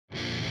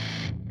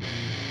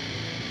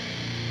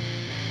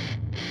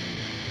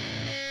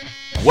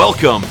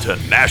Welcome to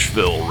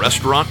Nashville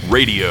Restaurant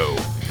Radio,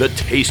 the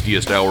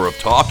tastiest hour of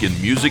talk in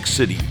Music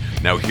City.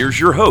 Now here's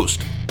your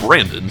host,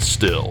 Brandon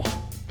Still.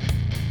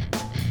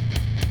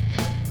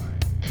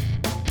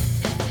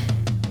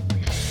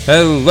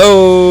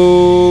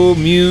 Hello,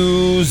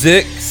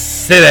 Music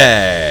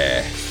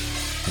City,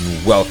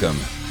 and welcome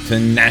to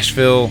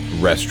Nashville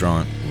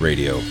Restaurant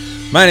Radio.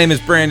 My name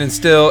is Brandon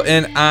Still,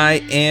 and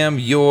I am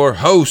your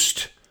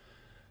host.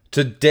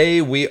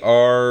 Today we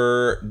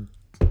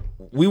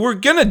were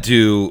gonna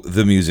do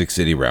the Music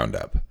City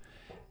Roundup,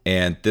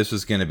 and this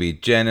was gonna be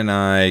Jen and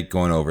I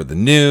going over the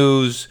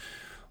news.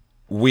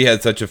 We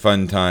had such a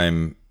fun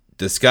time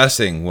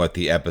discussing what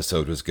the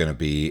episode was gonna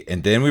be,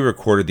 and then we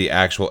recorded the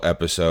actual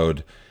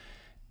episode.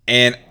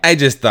 And I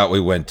just thought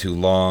we went too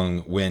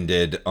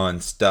long-winded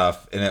on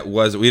stuff, and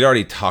we'd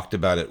already talked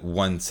about it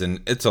once, and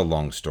it's a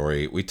long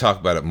story. We talk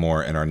about it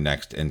more in our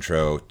next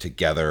intro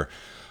together.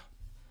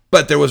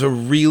 But there was a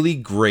really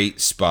great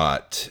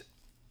spot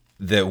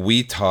that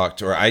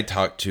I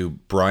talked to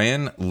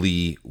Brian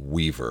Lee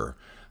Weaver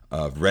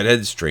of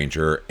Redhead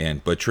Stranger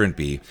and Butcher and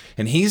Bee,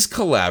 and he's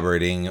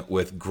collaborating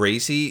with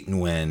Gracie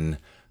Nguyen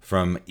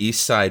from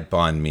Eastside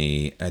Banh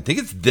Mi. I think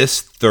it's this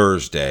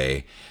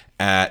Thursday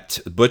at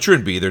Butcher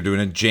and Bee. They're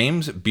doing a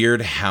James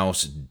Beard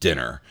House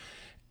dinner.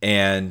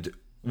 And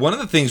one of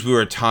the things we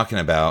were talking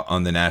about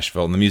on the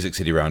Nashville and the Music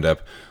City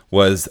Roundup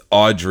was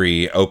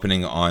Audrey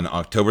opening on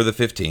October the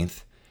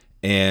 15th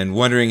and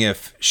wondering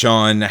if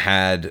Sean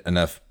had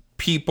enough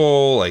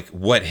people, like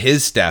what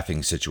his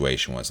staffing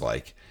situation was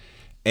like.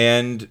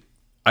 And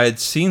I had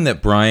seen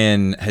that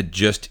Brian had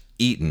just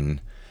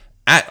eaten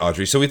at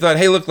Audrey. So we thought,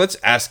 hey, look, let's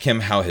ask him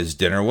how his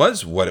dinner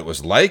was, what it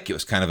was like. It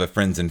was kind of a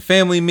friends and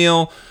family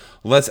meal.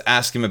 Let's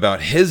ask him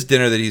about his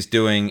dinner that he's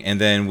doing, and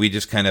then we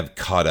just kind of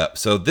caught up.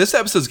 So this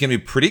episode is going to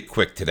be pretty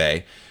quick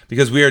today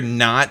because we are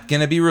not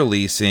going to be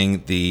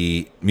releasing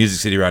the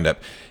Music City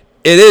Roundup.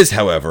 It is,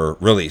 however,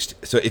 released.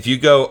 So if you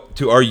go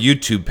to our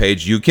YouTube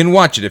page, you can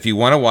watch it. If you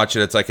want to watch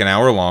it, it's like an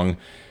hour long,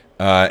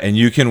 and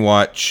you can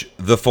watch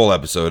the full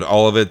episode.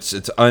 All of it's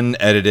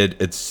unedited.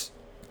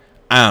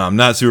 I'm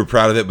not super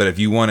proud of it, but if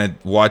you want to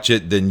watch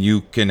it, then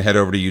you can head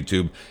over to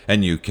YouTube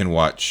and you can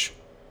watch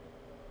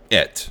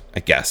it, I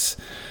guess.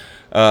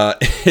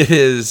 It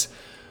is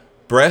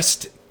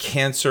Breast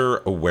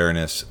Cancer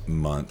Awareness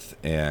Month,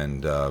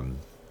 and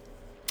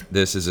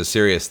this is a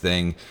serious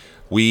thing.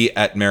 We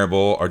at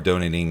Maribel are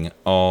donating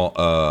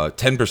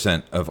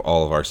 10% of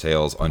all of our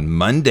sales on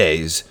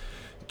Mondays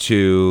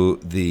to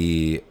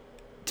the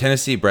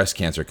Tennessee Breast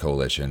Cancer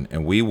Coalition,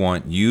 and we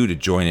want you to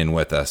join in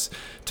with us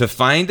to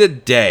find a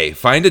day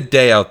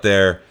out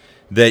there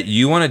that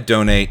you want to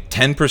donate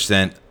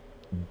 10%.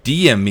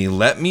 DM me,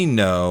 let me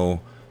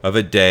know of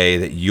a day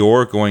that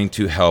you're going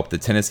to help the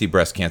Tennessee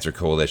Breast Cancer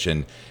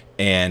Coalition,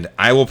 and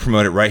I will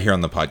promote it right here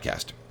on the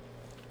podcast.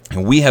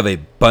 And we have a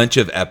bunch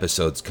of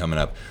episodes coming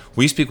up.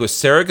 We speak with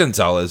Sarah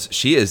Gonzalez.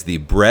 She is the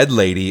bread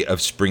lady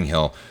of Spring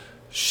Hill.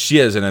 She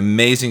has an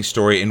amazing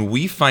story, and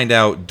we find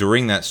out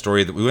during that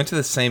story that we went to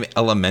the same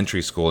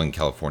elementary school in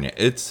California.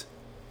 It's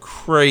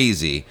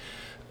crazy.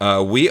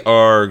 We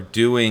are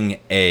doing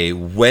a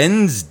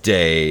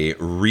Wednesday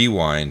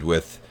rewind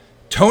with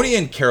Tony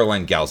and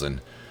Caroline Galzin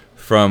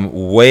from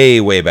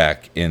way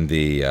back in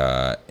the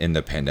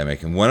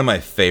pandemic, and one of my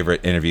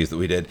favorite interviews that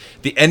we did.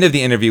 At the end of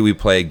the interview, we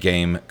play a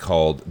game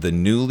called the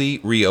Newly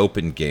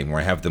Reopened Game,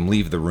 where I have them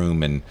leave the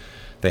room and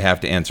they have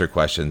to answer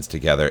questions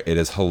together. It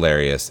is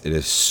hilarious. It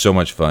is so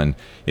much fun.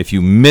 If you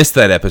missed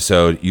that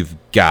episode, you've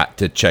got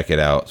to check it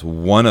out. It's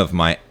one of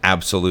my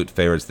absolute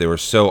favorites. They were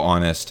so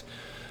honest,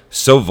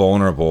 so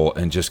vulnerable,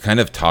 and just kind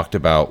of talked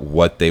about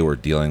what they were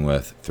dealing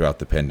with throughout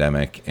the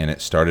pandemic, and it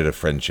started a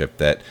friendship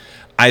that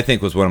I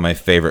think was one of my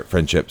favorite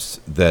friendships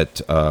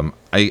that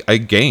I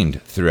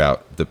gained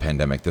throughout the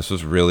pandemic. This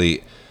was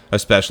really a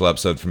special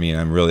episode for me, and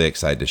I'm really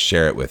excited to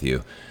share it with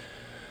you.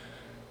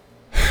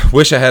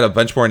 Wish I had a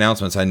bunch more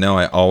announcements. I know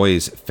I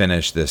always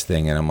finish this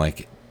thing, and I'm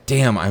like,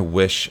 damn, I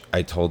wish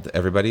I told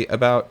everybody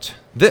about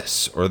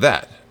this or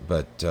that.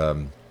 But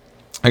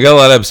I got a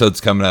lot of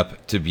episodes coming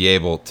up to be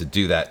able to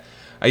do that.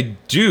 I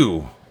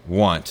do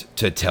want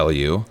to tell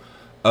you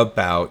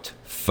about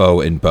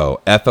Faux and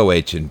Beau,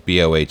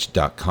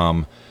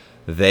 FOHandBOH.com.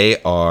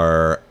 They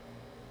are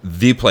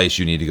the place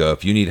you need to go.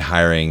 If you need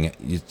hiring,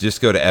 you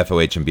just go to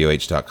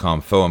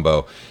FOHandBOH.com, Faux and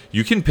Beau.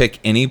 You can pick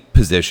any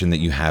position that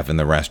you have in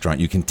the restaurant.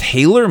 You can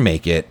tailor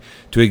make it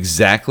to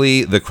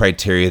exactly the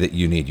criteria that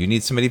you need. You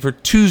need somebody for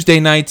Tuesday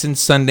nights and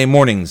Sunday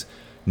mornings.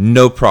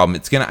 No problem.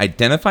 It's going to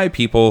identify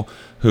people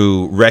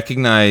who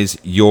recognize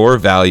your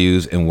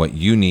values and what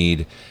you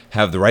need,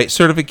 have the right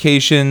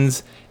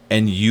certifications,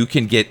 and you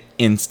can get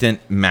instant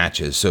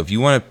matches. So if you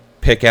want to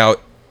pick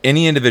out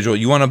any individual,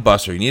 you want a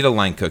busser, you need a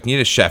line cook, you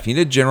need a chef, you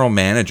need a general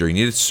manager, you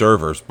need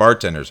servers,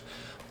 bartenders,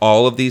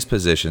 all of these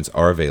positions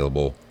are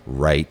available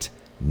right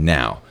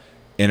now.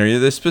 Enter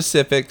the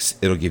specifics.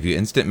 It'll give you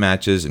instant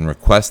matches and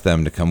request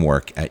them to come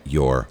work at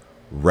your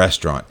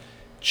restaurant.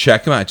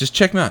 Check them out. Just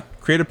check them out.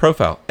 Create a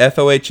profile.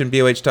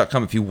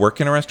 FOHandBOH.com. If you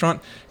work in a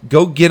restaurant,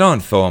 go get on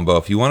Faux and Beau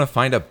if you want to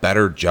find a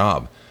better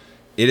job.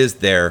 It is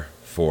there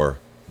for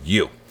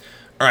you.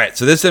 All right,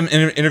 so this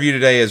interview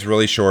today is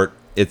really short.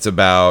 It's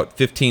about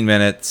 15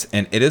 minutes,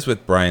 and it is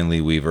with Brian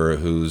Lee Weaver,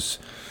 who's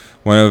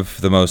one of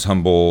the most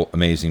humble,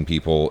 amazing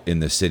people in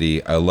the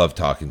city. I love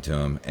talking to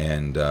him,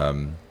 and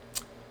I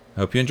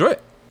hope you enjoy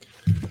it.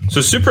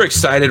 So super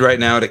excited right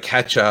now to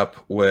catch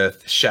up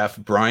with Chef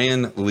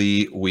Brian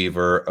Lee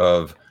Weaver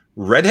of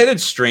Redheaded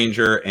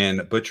Stranger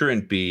and Butcher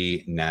and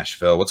Bee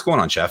Nashville. What's going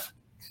on, Chef?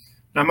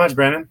 Not much,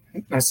 Brandon.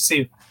 Nice to see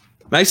you.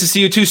 Nice to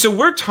see you too. So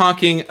we're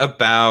talking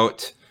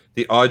about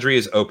the Audrey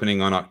is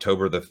opening on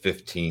October the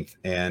 15th,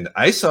 and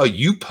I saw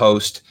you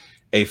post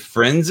a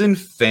friends and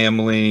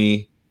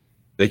family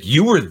that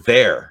you were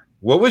there.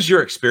 What was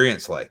your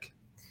experience like?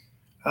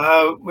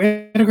 We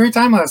had a great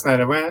time last night.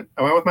 I went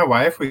with my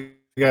wife. We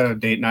got a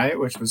date night,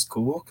 which was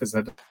cool because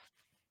that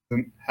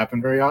doesn't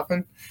happen very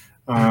often.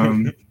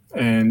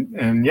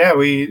 And yeah,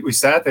 we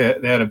sat. They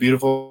had a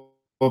beautiful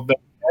bed.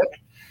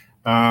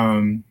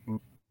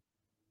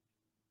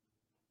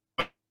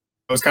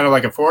 It was kind of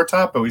like a four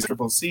top, but we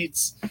triple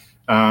seats.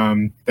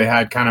 They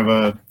had kind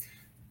of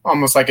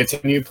almost like a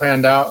menu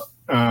planned out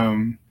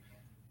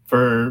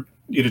for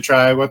you to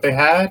try what they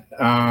had,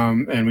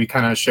 and we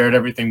kind of shared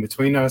everything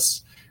between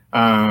us.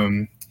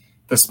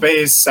 The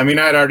space, I mean,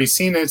 I had already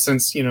seen it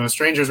since,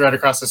 Stranger's right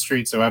across the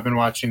street, so I've been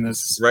watching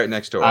this right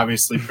next door,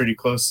 obviously pretty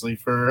closely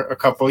for a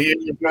couple of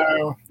years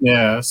now.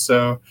 Yeah,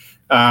 so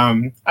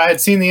I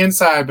had seen the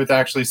inside, but to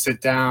actually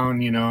sit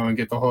down, and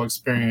get the whole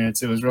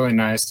experience, it was really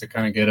nice to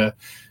kind of get a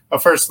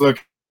first look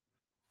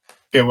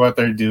at what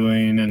they're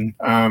doing. And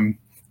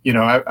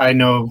I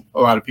know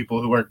a lot of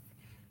people who work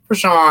for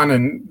Sean,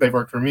 and they've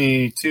worked for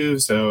me too,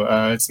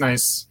 so it's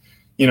nice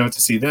to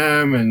see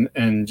them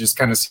and just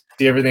kind of see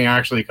everything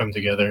actually come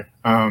together.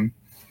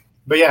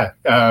 But yeah,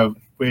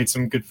 we ate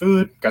some good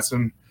food, got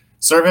some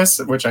service,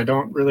 which I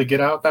don't really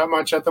get out that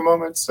much at the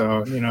moment.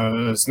 So, it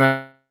was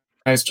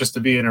nice just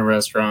to be in a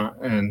restaurant,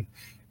 and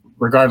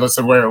regardless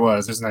of where it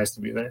was, it's nice to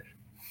be there.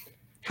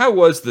 How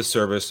was the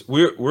service?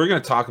 We're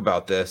going to talk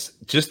about this.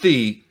 Just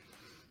the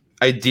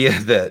idea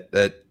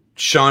that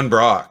Sean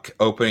Brock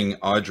opening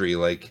Audrey,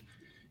 like,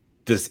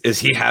 is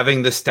he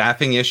having the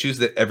staffing issues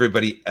that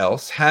everybody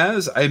else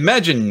has? I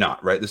imagine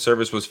not, right? The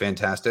service was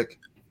fantastic.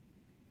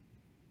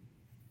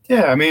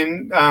 Yeah, I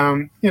mean,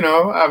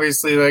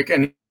 obviously, like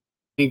any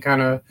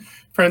kind of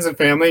friends and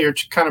family, you're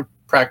kind of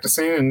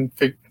practicing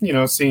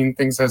and, seeing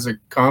things as it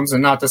comes.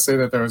 And not to say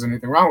that there was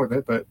anything wrong with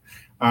it, but,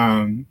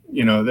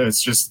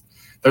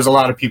 there's a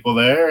lot of people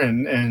there,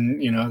 and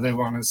they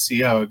want to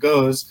see how it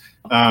goes.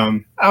 I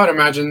would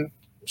imagine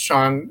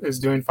Sean is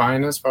doing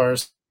fine as far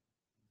as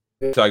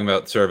talking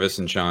about service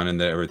and Sean, and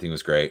that everything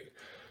was great.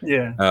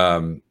 Yeah.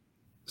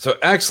 So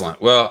excellent.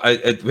 Well, we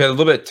had a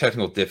little bit of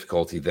technical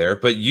difficulty there,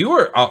 but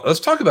let's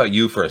talk about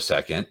you for a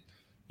second.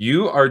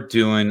 You are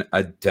doing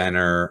a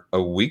dinner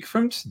a week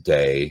from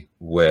today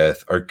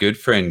with our good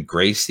friend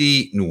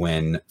Gracie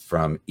Nguyen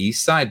from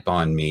Eastside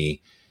Banh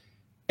Mi,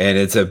 and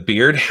it's a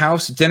Beard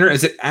House dinner.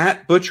 Is it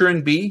at Butcher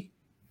and Bee?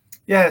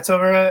 Yeah, it's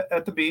over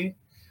at the Bee.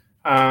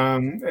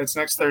 It's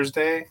next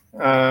Thursday.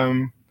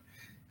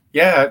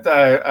 Yeah,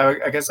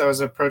 I guess I was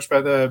approached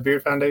by the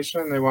Beard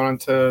Foundation, and they wanted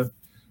to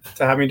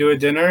have me do a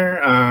dinner,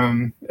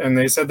 and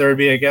they said there would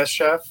be a guest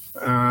chef,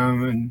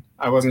 and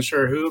I wasn't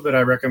sure who, but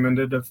I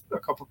recommended a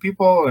couple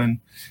people, and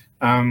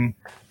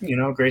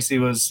Gracie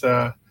was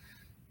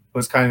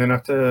kind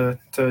enough to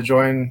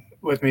join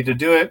with me to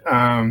do it.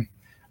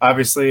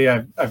 Obviously,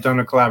 I've done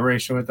a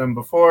collaboration with them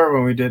before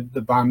when we did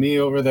the banh mi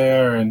over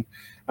there, and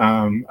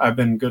I've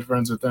been good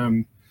friends with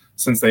them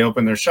since they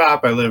opened their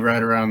shop. I live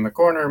right around the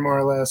corner, more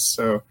or less.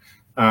 So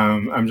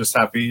I'm just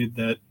happy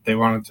that they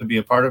wanted to be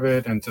a part of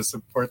it and to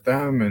support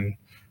them. And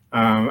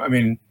I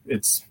mean,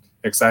 it's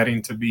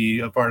exciting to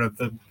be a part of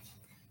the,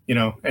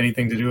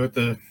 anything to do with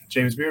the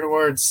James Beard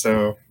Awards.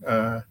 So,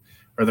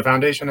 or the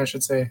foundation, I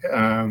should say.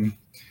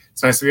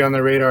 It's nice to be on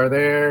the radar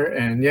there.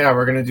 And yeah,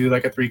 we're going to do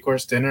like a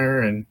 3-course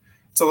dinner, and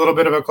it's a little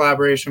bit of a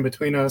collaboration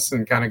between us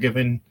and kind of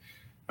giving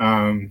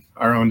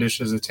our own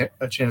dishes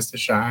a chance to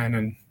shine,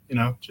 and,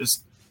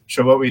 just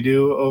show what we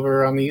do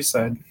over on the east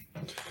side.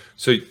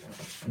 So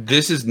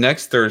this is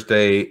next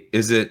Thursday.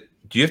 Do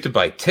you have to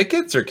buy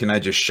tickets, or can I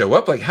just show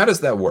up? Like, how does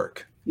that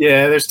work?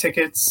 Yeah, there's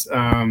tickets.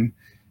 I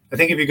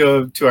think if you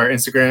go to our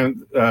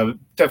Instagram,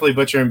 definitely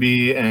Butcher and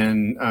Bee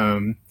and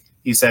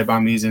Eastside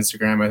Banh Mi's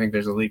Instagram, I think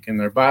there's a link in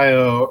their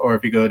bio. Or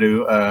if you go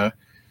to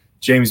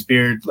James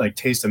Beard, like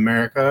Taste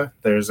America,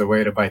 there's a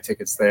way to buy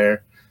tickets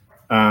there.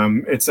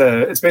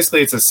 It's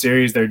basically a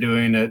series they're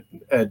doing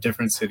at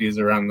different cities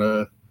around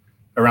the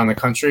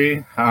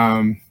country.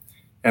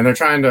 And they're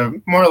trying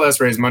to more or less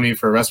raise money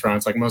for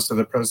restaurants. Like, most of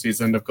the proceeds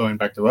end up going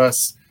back to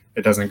us.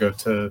 It doesn't go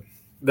to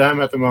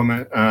them at the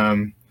moment.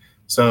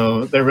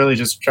 So they're really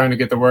just trying to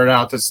get the word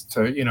out to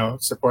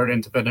support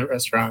independent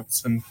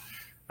restaurants and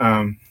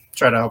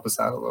try to help us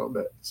out a little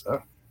bit.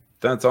 So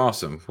that's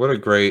awesome. What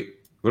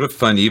a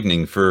fun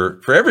evening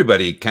for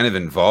everybody kind of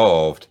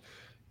involved.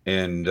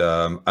 And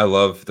I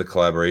love the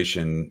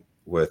collaboration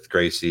with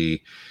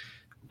Gracie.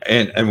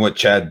 And what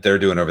Chad they're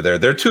doing over there.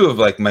 They're two of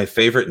like my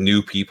favorite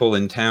new people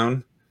in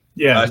town.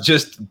 Yeah.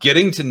 Just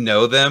getting to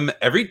know them.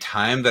 Every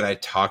time that I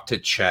talk to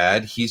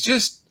Chad,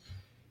 he's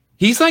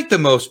like the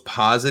most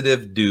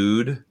positive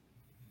dude.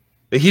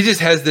 He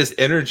just has this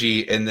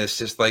energy and this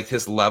just like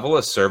his level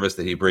of service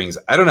that he brings.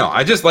 I don't know.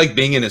 I just like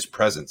being in his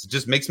presence. It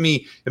just makes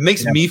me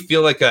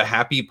feel like a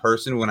happy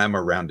person when I'm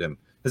around him.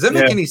 Does that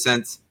make any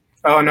sense?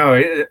 Oh no,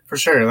 for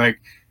sure.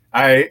 Like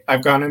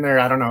I've gone in there,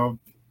 I don't know,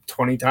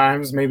 20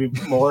 times, maybe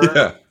more.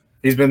 Yeah.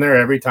 He's been there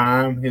every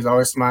time. He's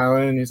always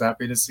smiling. He's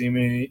happy to see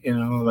me,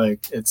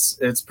 like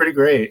it's pretty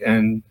great.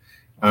 And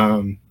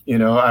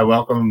I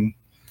welcome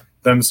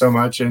them so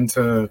much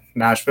into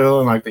Nashville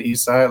and like the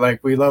East Side.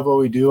 Like we love what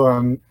we do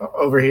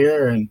over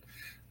here, and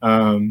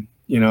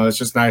it's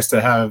just nice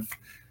to have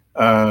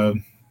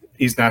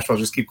East Nashville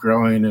just keep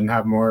growing and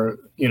have more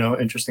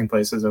interesting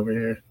places over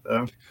here.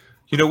 So.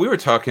 We were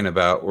talking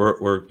about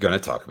we're going to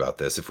talk about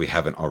this if we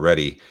haven't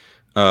already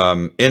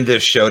in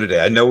this show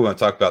today. I know we want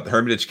to talk about the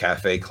Hermitage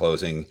Cafe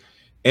closing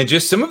and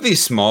just some of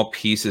these small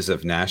pieces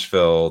of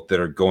Nashville that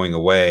are going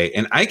away.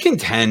 And I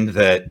contend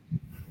that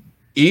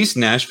East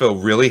Nashville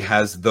really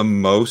has the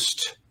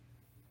most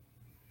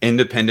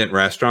independent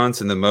restaurants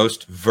and the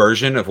most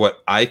version of what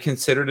I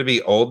consider to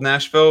be old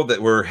Nashville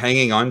that we're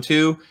hanging on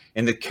to,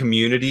 and the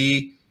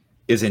community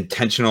is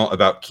intentional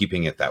about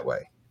keeping it that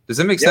way. Does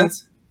that make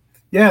sense?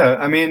 Yeah,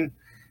 I mean,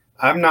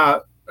 I'm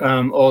not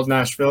old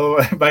Nashville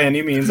by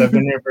any means. I've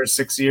been here for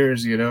 6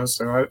 years,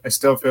 so I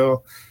still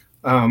feel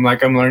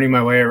like I'm learning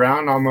my way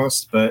around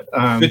almost. But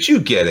you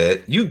get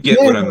it. You get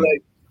what I'm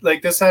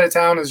like. This side of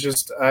town is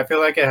just, I feel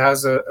like it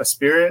has a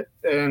spirit,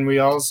 and we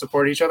all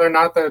support each other.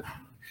 Not that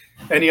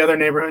any other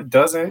neighborhood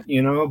doesn't,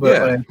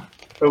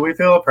 but we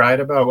feel a pride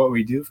about what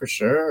we do for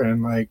sure.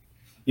 And I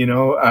don't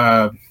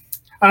know,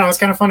 it's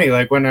kind of funny.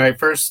 Like when I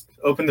first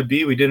opened the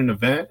B, we did an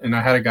event, and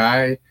I had a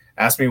guy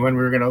ask me when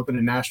we were going to open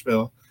in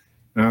Nashville.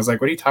 And I was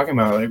like, what are you talking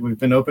about? Like, we've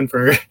been open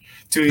for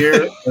 2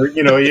 years, or,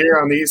 a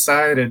year on the East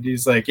Side. And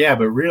he's like, yeah,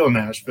 but real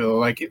Nashville,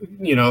 like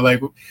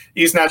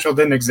East Nashville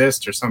didn't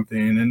exist or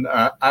something. And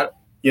I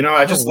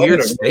just love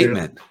weird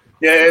statement.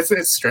 Yeah,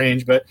 it's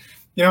strange, but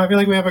I feel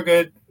like we have a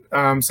good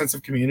sense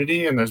of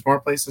community, and there's more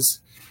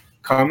places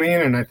coming.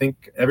 And I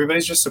think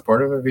everybody's just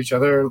supportive of each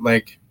other,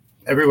 like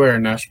everywhere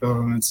in Nashville.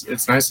 And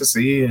it's nice to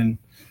see. And,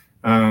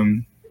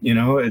 I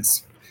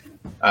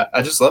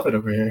just love it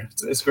over here.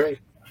 It's great.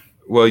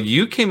 Well,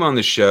 you came on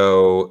the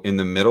show in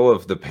the middle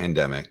of the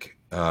pandemic.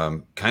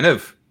 You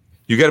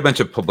got a bunch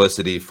of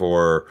publicity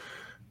for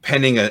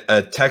penning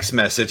a text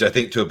message, I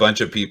think, to a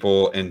bunch of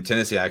people, in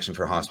Tennessee Action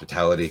for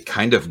Hospitality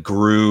kind of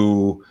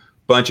grew. A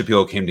bunch of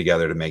people came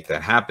together to make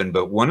that happen.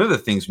 But one of the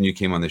things when you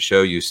came on the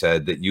show, you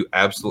said that you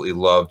absolutely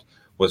loved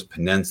was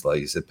Peninsula.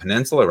 You said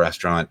Peninsula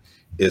Restaurant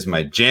is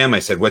my jam. I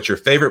said, what's your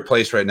favorite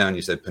place right now? And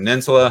you said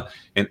Peninsula.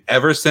 And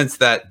ever since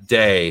that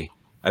day,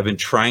 I've been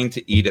trying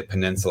to eat at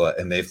Peninsula,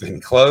 and they've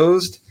been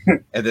closed,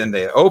 and then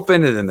they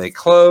opened, and then they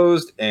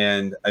closed.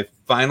 And I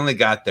finally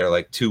got there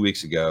like 2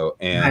 weeks ago,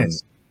 and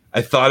nice.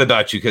 I thought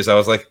about you because I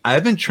was like,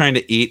 I've been trying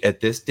to eat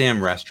at this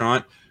damn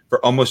restaurant for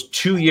almost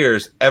 2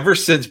 years, ever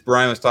since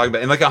Brian was talking about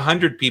it. And like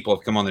 100 people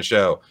have come on the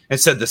show and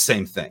said the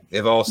same thing.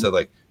 They've all said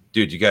like,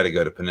 dude, you got to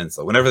go to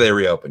Peninsula. Whenever they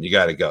reopen, you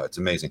got to go. It's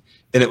amazing.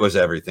 And it was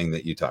everything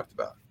that you talked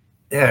about.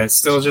 Yeah, it's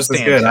still just as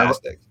good.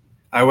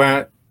 I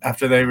went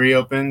after they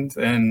reopened,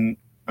 and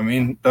I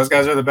mean, those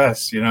guys are the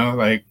best,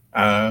 I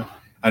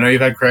know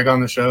you've had Craig on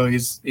the show.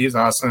 He's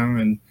awesome.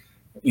 And,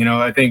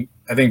 I think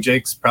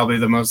Jake's probably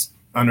the most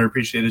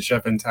underappreciated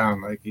chef in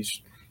town. Like he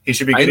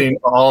should be getting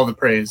all the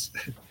praise.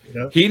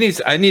 I'm going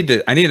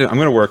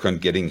to work on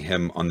getting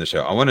him on the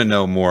show. I want to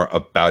know more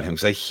about him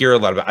because I hear a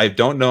lot about, I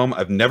don't know him.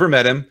 I've never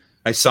met him.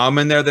 I saw him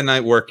in there the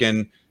night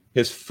working.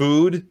 His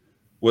food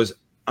was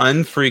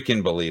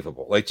unfreaking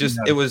believable. Like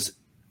it was,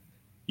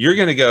 you're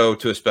going to go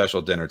to a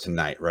special dinner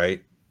tonight,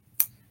 right?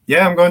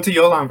 Yeah, I'm going to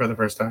Yolan for the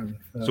first time.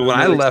 So when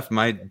I left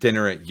my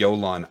dinner at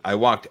Yolan, I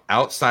walked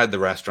outside the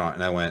restaurant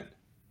and I went,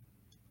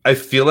 I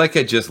feel like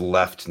I just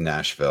left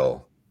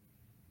Nashville.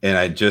 And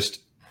I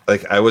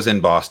was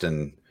in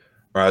Boston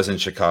or I was in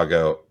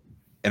Chicago,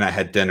 and I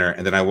had dinner,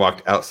 and then I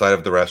walked outside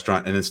of the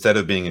restaurant, and instead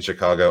of being in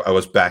Chicago, I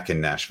was back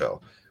in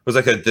Nashville. It was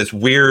like this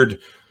weird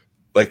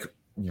like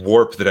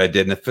warp that I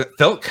did. And it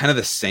felt kind of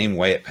the same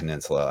way at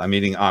Peninsula. I'm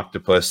eating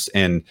octopus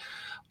and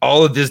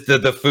all of this,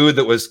 the food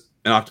that was,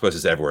 and octopus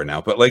is everywhere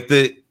now, but like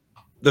the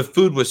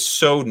food was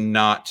so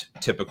not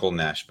typical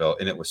Nashville,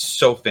 and it was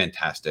so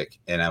fantastic.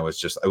 And I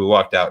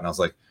walked out and I was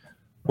like,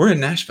 we're in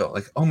Nashville.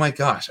 Like, oh my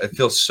gosh, I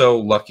feel so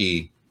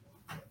lucky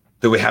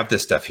that we have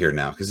this stuff here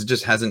now, because it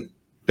just hasn't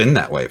been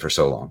that way for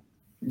so long.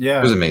 Yeah.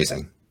 It was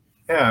amazing.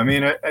 Yeah. I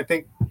mean, I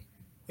think,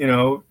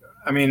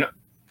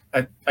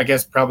 I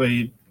guess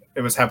probably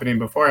it was happening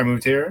before I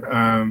moved here,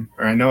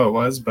 or I know it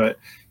was, but,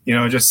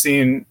 just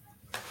seeing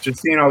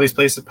all these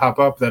places pop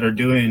up that are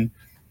doing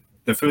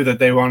the food that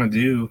they want to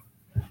do,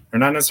 or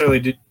not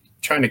necessarily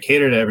trying to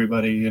cater to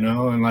everybody,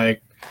 and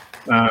like,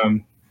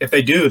 if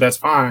they do, that's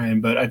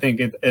fine. But I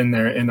think in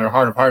their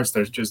heart of hearts,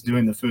 they're just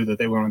doing the food that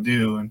they want to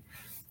do. And,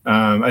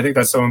 I think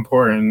that's so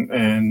important,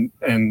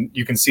 and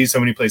you can see so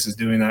many places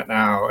doing that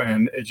now,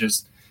 and it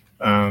just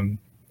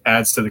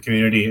adds to the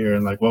community here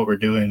and like what we're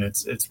doing.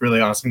 It's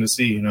really awesome to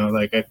see. You know,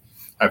 like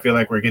I feel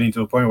like we're getting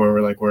to a point where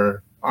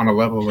we're on a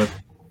level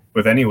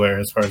with anywhere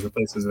as far as the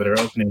places that are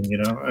opening. You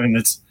know, and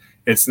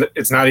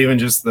it's not even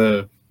just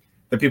the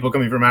people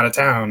coming from out of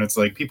town. It's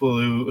like people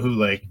who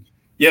like,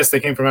 yes,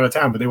 they came from out of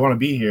town, but they want to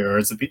be here. Or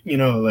it's you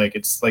know, like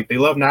it's like they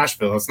love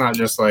Nashville. It's not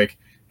just like,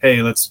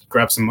 hey, let's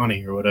grab some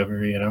money or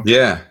whatever, you know?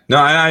 Yeah, no,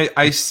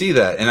 I see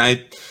that. And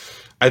I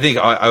think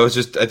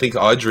I think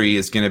Audrey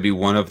is going to be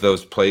one of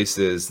those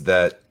places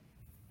that,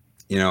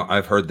 you know,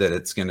 I've heard that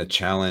it's going to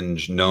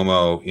challenge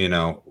Nomo, you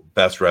know,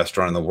 best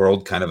restaurant in the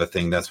world kind of a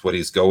thing. That's what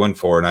he's going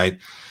for. And I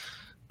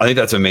think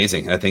that's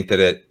amazing. I think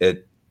that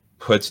it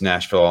puts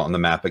Nashville on the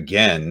map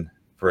again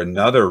for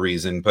another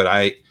reason. But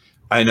I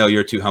know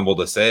you're too humble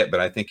to say it,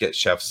 but I think it's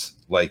chefs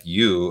like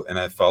you, and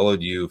I've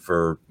followed you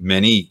for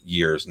many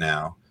years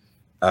now.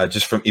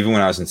 Just from even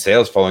when I was in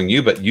sales following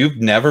you, but you've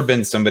never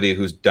been somebody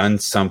who's done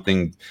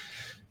something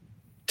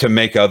to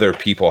make other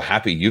people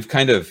happy. You've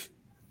kind of,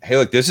 hey,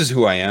 look, this is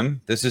who I am.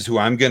 This is who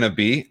I'm going to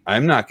be.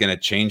 I'm not going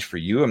to change for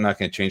you. I'm not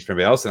going to change for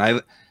anybody else.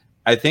 And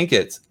I think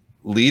it's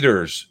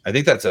leaders. I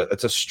think that's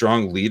a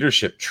strong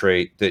leadership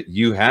trait that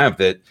you have,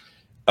 that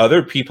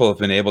other people have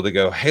been able to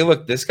go, hey,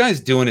 look, this guy's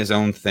doing his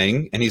own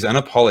thing and he's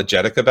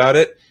unapologetic about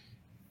it.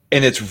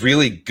 And it's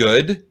really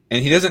good.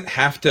 And he doesn't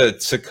have to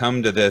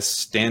succumb to this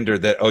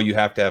standard that, oh, you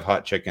have to have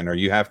hot chicken, or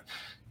you have,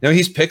 no,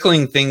 he's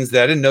pickling things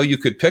that I didn't know you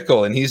could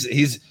pickle. And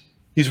he's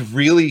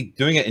really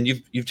doing it. And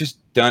you've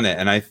just done it.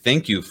 And I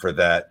thank you for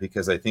that,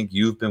 because I think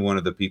you've been one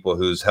of the people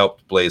who's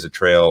helped blaze a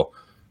trail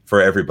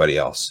for everybody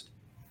else.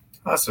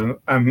 Awesome.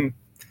 I mean,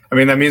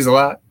 that means a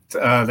lot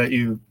that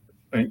you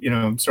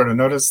know, sort of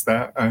noticed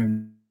that.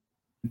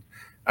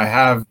 I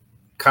have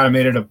kind of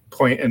made it a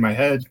point in my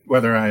head,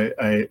 whether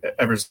I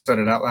ever said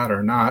it out loud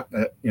or not,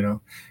 that, you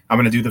know, I'm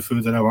going to do the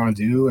food that I want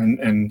to do,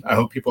 and I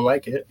hope people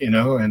like it, you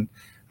know, and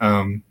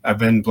I've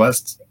been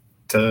blessed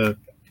to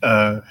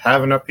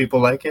have enough people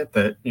like it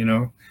that, you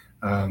know,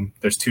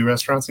 there's 2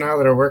 restaurants now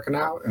that are working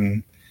out,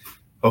 and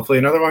hopefully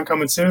another one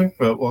coming soon,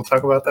 but we'll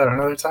talk about that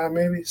another time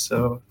maybe.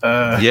 So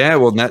yeah,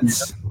 well,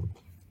 that's,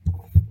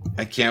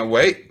 I can't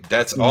wait.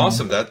 That's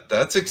awesome.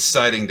 That's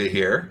exciting to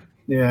hear.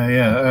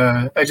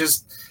 Yeah.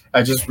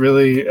 I just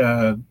really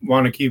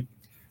want to keep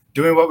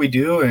doing what we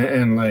do,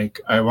 and like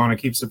I want to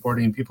keep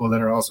supporting people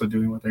that are also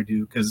doing what they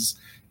do, because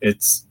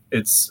it's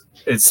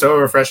so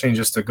refreshing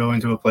just to go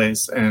into a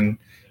place and,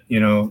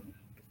 you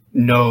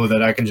know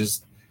that I can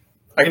just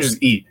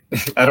eat.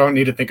 I don't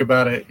need to think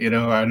about it. You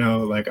know, I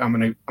know like I'm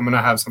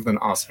gonna have something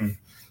awesome,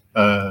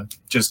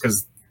 just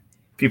because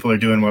people are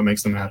doing what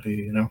makes them happy.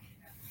 You know.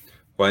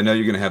 Well, I know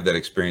you're gonna have that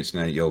experience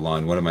tonight at Yo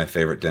La, one of my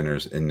favorite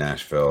dinners in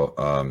Nashville.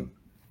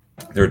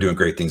 They're doing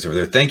great things over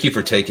there. Thank you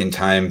for taking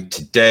time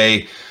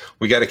today.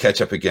 We got to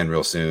catch up again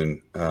real soon.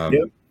 Yep.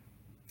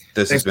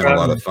 This has been a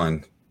lot of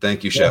fun.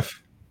 Thank you,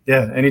 Chef.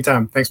 Yeah,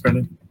 anytime. Thanks,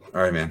 Brendan.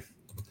 All right, man.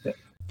 Yeah.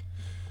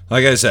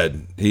 Like I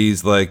said,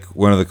 he's like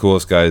one of the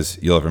coolest guys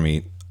you'll ever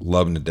meet.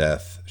 Love him to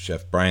death.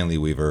 Chef Brian Lee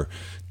Weaver.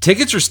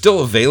 Tickets are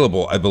still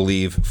available, I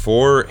believe,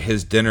 for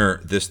his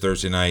dinner this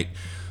Thursday night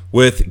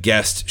with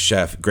guest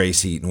chef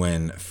Grace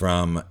Eatonwin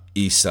from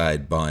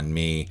Eastside Banh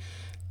Mi.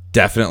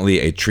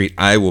 Definitely a treat.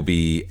 I will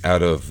be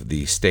out of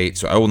the state,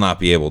 so I will not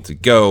be able to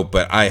go,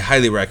 but I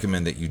highly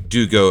recommend that you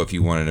do go if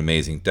you want an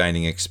amazing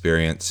dining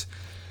experience.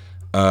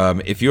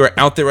 If you are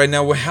out there right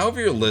now,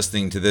 however you're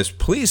listening to this,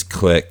 please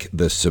click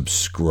the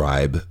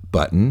subscribe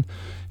button.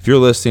 If you're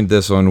listening to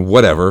this on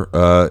whatever,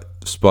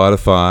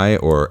 Spotify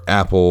or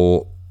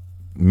Apple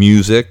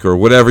Music or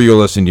whatever you're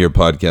listening to your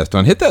podcast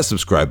on, hit that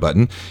subscribe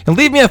button and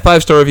leave me a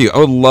 5-star review. I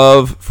would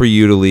love for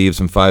you to leave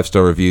some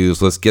 5-star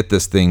reviews. Let's get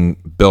this thing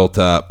built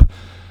up.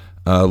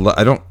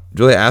 I don't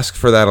really ask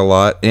for that a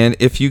lot. And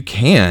if you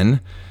can,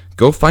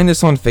 go find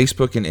us on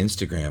Facebook and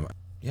Instagram.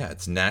 Yeah,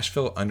 it's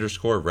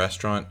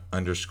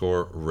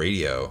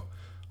Nashville_restaurant_radio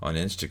on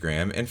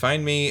Instagram. And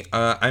find me,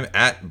 I'm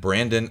at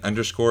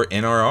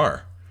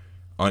Brandon_NRR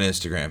on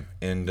Instagram.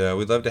 And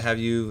we'd love to have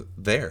you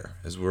there,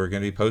 as we're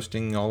going to be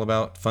posting all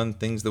about fun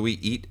things that we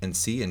eat and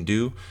see and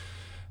do.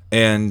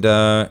 And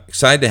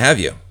excited to have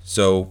you.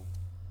 So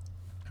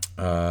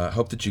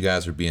hope that you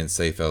guys are being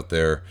safe out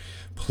there.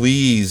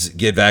 Please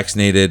get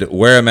vaccinated,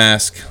 wear a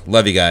mask.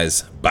 Love you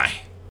guys. Bye.